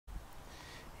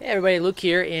Hey everybody, Luke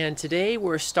here, and today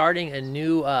we're starting a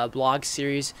new blog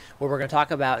series where we're going to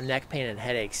talk about neck pain and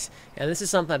headaches. And this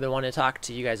is something I've been wanting to talk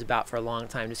to you guys about for a long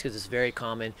time just because it's very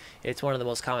common. It's one of the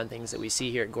most common things that we see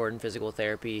here at Gordon Physical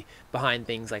Therapy behind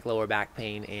things like lower back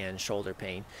pain and shoulder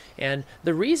pain. And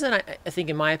the reason I think,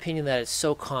 in my opinion, that it's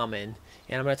so common,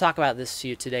 and I'm going to talk about this to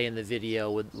you today in the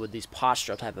video with these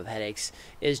postural type of headaches,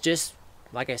 is just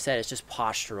like I said, it's just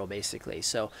postural basically.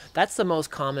 So that's the most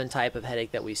common type of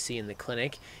headache that we see in the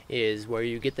clinic, is where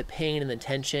you get the pain and the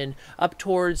tension up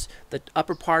towards the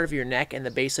upper part of your neck and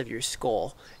the base of your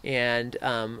skull. And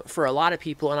for a lot of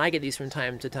people, and I get these from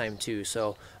time to time too,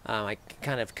 so I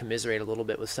kind of commiserate a little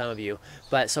bit with some of you.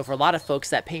 But so for a lot of folks,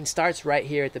 that pain starts right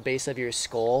here at the base of your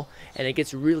skull, and it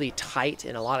gets really tight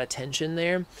and a lot of tension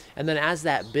there. And then as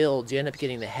that builds, you end up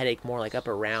getting the headache more like up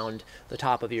around the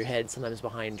top of your head, sometimes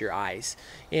behind your eyes.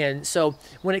 And so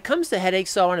when it comes to headaches,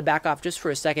 so I want to back off just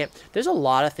for a second. There's a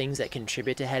lot of things that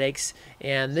contribute to headaches,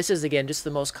 and this is again just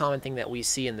the most common thing that we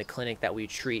see in the clinic that we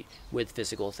treat with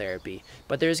physical therapy.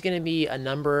 But there's going to be a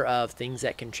number of things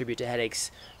that contribute to headaches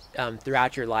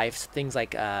throughout your life, things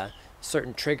like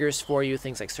certain triggers for you,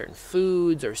 things like certain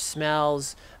foods or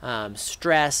smells,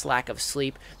 stress, lack of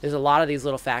sleep. There's a lot of these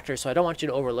little factors, so I don't want you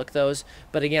to overlook those.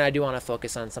 But again, I do want to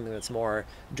focus on something that's more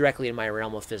directly in my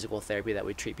realm of physical therapy that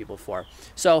we treat people for.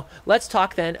 So let's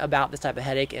talk then about this type of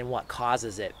headache and what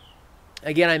causes it.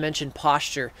 Again, I mentioned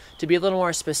posture. To be a little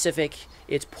more specific,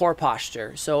 it's poor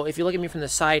posture. So if you look at me from the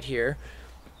side here,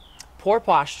 poor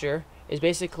posture is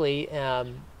basically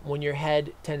when your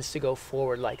head tends to go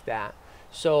forward like that.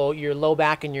 So your low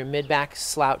back and your mid back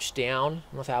slouch down.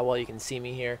 I don't know how well you can see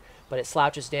me here, but it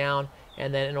slouches down,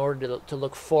 and then in order to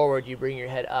look forward, you bring your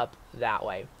head up that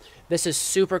way. This is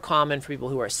super common for people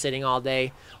who are sitting all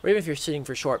day, or even if you're sitting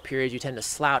for short periods, you tend to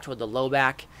slouch with the low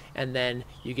back, and then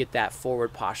you get that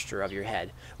forward posture of your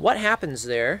head. What happens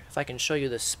there, if I can show you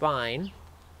the spine,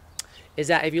 is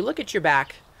that if you look at your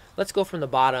back, let's go from the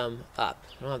bottom up.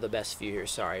 I don't have the best view here,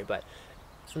 sorry, but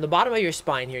from the bottom of your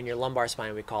spine here, in your lumbar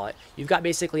spine we call it, you've got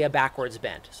basically a backwards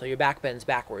bend. So your back bends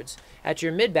backwards. At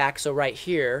your mid back, so right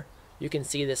here, you can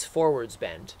see this forwards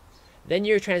bend. Then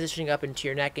you're transitioning up into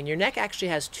your neck, and your neck actually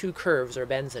has two curves or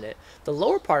bends in it. The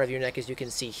lower part of your neck, as you can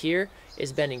see here,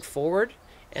 is bending forward,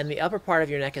 and the upper part of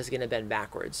your neck is going to bend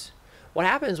backwards. What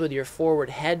happens with your forward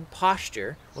head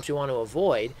posture, which you want to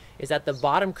avoid, is that the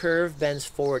bottom curve bends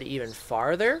forward even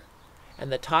farther,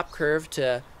 and the top curve,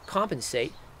 to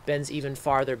compensate, bends even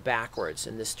farther backwards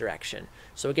in this direction.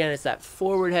 So again, it's that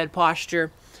forward head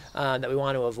posture that we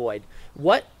want to avoid.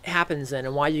 What happens then,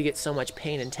 and why you get so much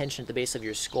pain and tension at the base of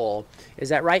your skull, is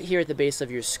that right here at the base of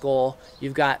your skull,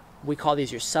 you've got, we call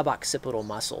these your suboccipital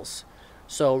muscles.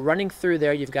 So running through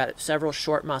there, you've got several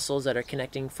short muscles that are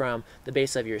connecting from the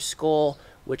base of your skull,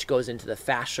 which goes into the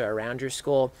fascia around your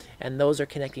skull, and those are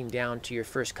connecting down to your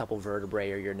first couple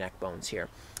vertebrae or your neck bones here.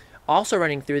 Also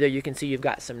running through there, you can see you've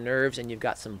got some nerves and you've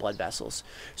got some blood vessels.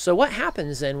 So what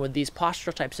happens then with these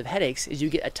postural types of headaches is you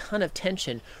get a ton of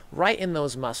tension right in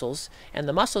those muscles, and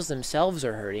the muscles themselves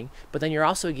are hurting, but then you're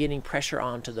also getting pressure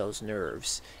onto those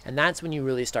nerves, and that's when you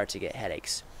really start to get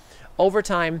headaches. Over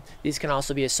time, these can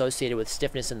also be associated with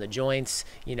stiffness in the joints.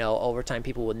 You know, over time,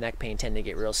 people with neck pain tend to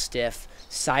get real stiff.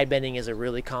 Side bending is a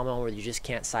really common one where you just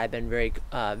can't side bend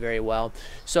very well.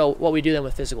 So what we do then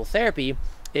with physical therapy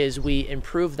is we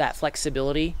improve that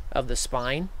flexibility of the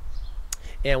spine,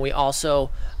 and we also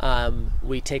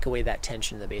we take away that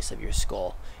tension in the base of your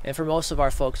skull. And for most of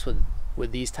our folks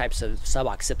with these types of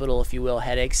suboccipital, if you will,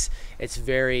 headaches, it's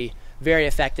very, very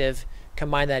effective.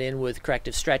 Combine that in with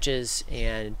corrective stretches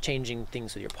and changing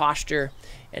things with your posture,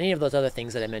 and any of those other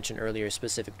things that I mentioned earlier,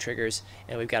 specific triggers,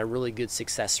 and we've got a really good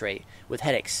success rate with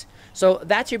headaches. So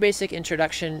that's your basic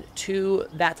introduction to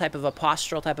that type of a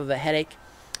postural type of a headache.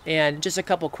 And just a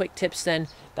couple quick tips then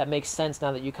that makes sense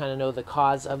now that you kind of know the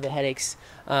cause of the headaches.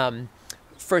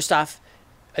 First off,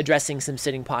 addressing some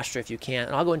sitting posture if you can,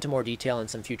 and I'll go into more detail in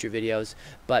some future videos,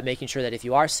 but making sure that if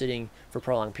you are sitting for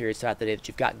prolonged periods throughout the day, that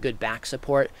you've got good back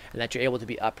support and that you're able to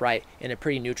be upright in a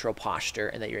pretty neutral posture,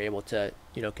 and that you're able to,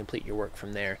 you know, complete your work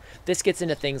from there. This gets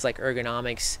into things like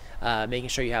ergonomics, making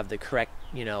sure you have the correct,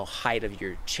 you know, height of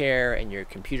your chair and your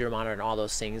computer monitor and all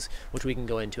those things, which we can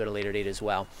go into at a later date as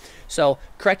well. So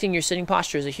correcting your sitting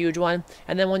posture is a huge one.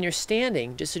 And then when you're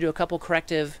standing, just to do a couple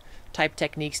corrective type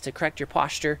techniques to correct your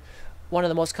posture, one of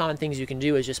the most common things you can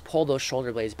do is just pull those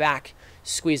shoulder blades back,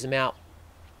 squeeze them out,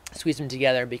 squeeze them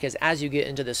together, because as you get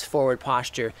into this forward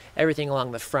posture, everything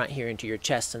along the front here into your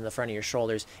chest and the front of your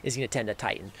shoulders is going to tend to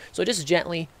tighten. So just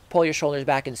gently pull your shoulders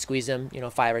back and squeeze them, you know,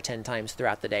 5 or 10 times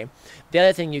throughout the day. The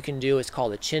other thing you can do is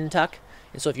called a chin tuck.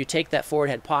 And so if you take that forward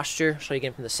head posture, show you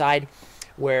again from the side,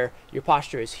 where your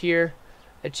posture is here.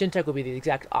 A chin tuck will be the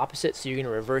exact opposite, so you're going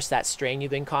to reverse that strain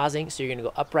you've been causing. So you're going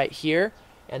to go upright here,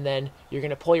 and then you're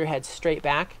going to pull your head straight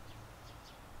back,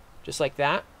 just like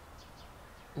that,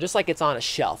 just like it's on a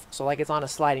shelf. So like it's on a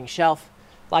sliding shelf.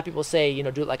 A lot of people say, you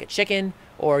know, do it like a chicken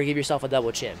or give yourself a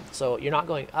double chin. So you're not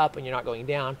going up and you're not going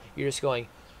down. You're just going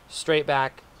straight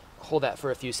back. Hold that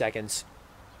for a few seconds.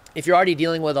 If you're already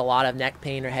dealing with a lot of neck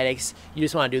pain or headaches, you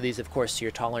just want to do these, of course, to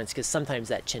your tolerance, because sometimes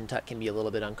that chin tuck can be a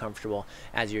little bit uncomfortable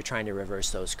as you're trying to reverse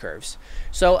those curves.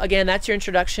 So again, that's your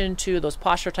introduction to those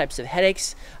postural types of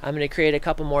headaches. I'm going to create a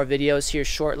couple more videos here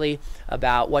shortly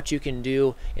about what you can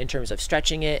do in terms of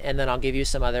stretching it, and then I'll give you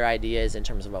some other ideas in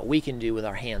terms of what we can do with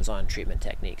our hands-on treatment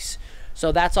techniques.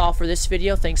 So that's all for this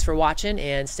video. Thanks for watching,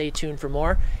 and stay tuned for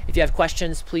more. If you have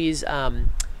questions, please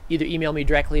either email me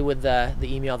directly with the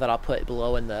email that I'll put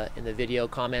below in the video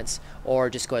comments, or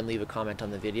just go ahead and leave a comment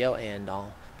on the video, and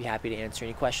I'll be happy to answer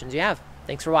any questions you have.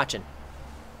 Thanks for watching.